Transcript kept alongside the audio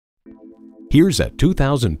Here's a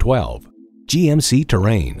 2012 GMC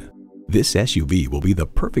Terrain. This SUV will be the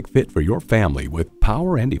perfect fit for your family with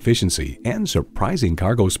power and efficiency and surprising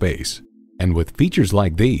cargo space. And with features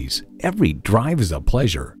like these, every drive is a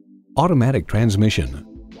pleasure. Automatic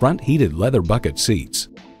transmission, front heated leather bucket seats,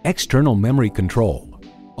 external memory control,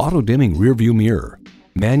 auto-dimming rearview mirror,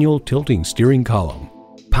 manual tilting steering column,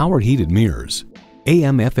 power heated mirrors,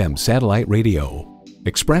 AM/FM satellite radio,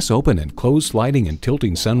 express open and closed sliding and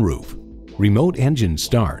tilting sunroof, remote engine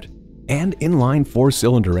start, and inline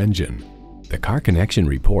 4-cylinder engine. The Car Connection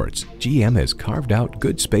reports GM has carved out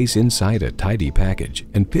good space inside a tidy package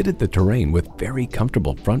and fitted the Terrain with very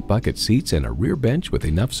comfortable front bucket seats and a rear bench with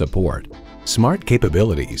enough support. Smart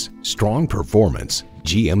capabilities, strong performance,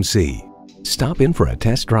 GMC. Stop in for a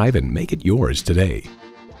test drive and make it yours today.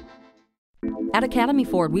 At Academy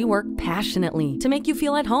Ford, we work passionately to make you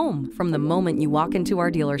feel at home from the moment you walk into our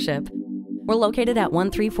dealership. We're located at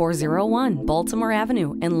 13401 Baltimore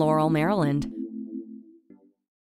Avenue in Laurel, Maryland.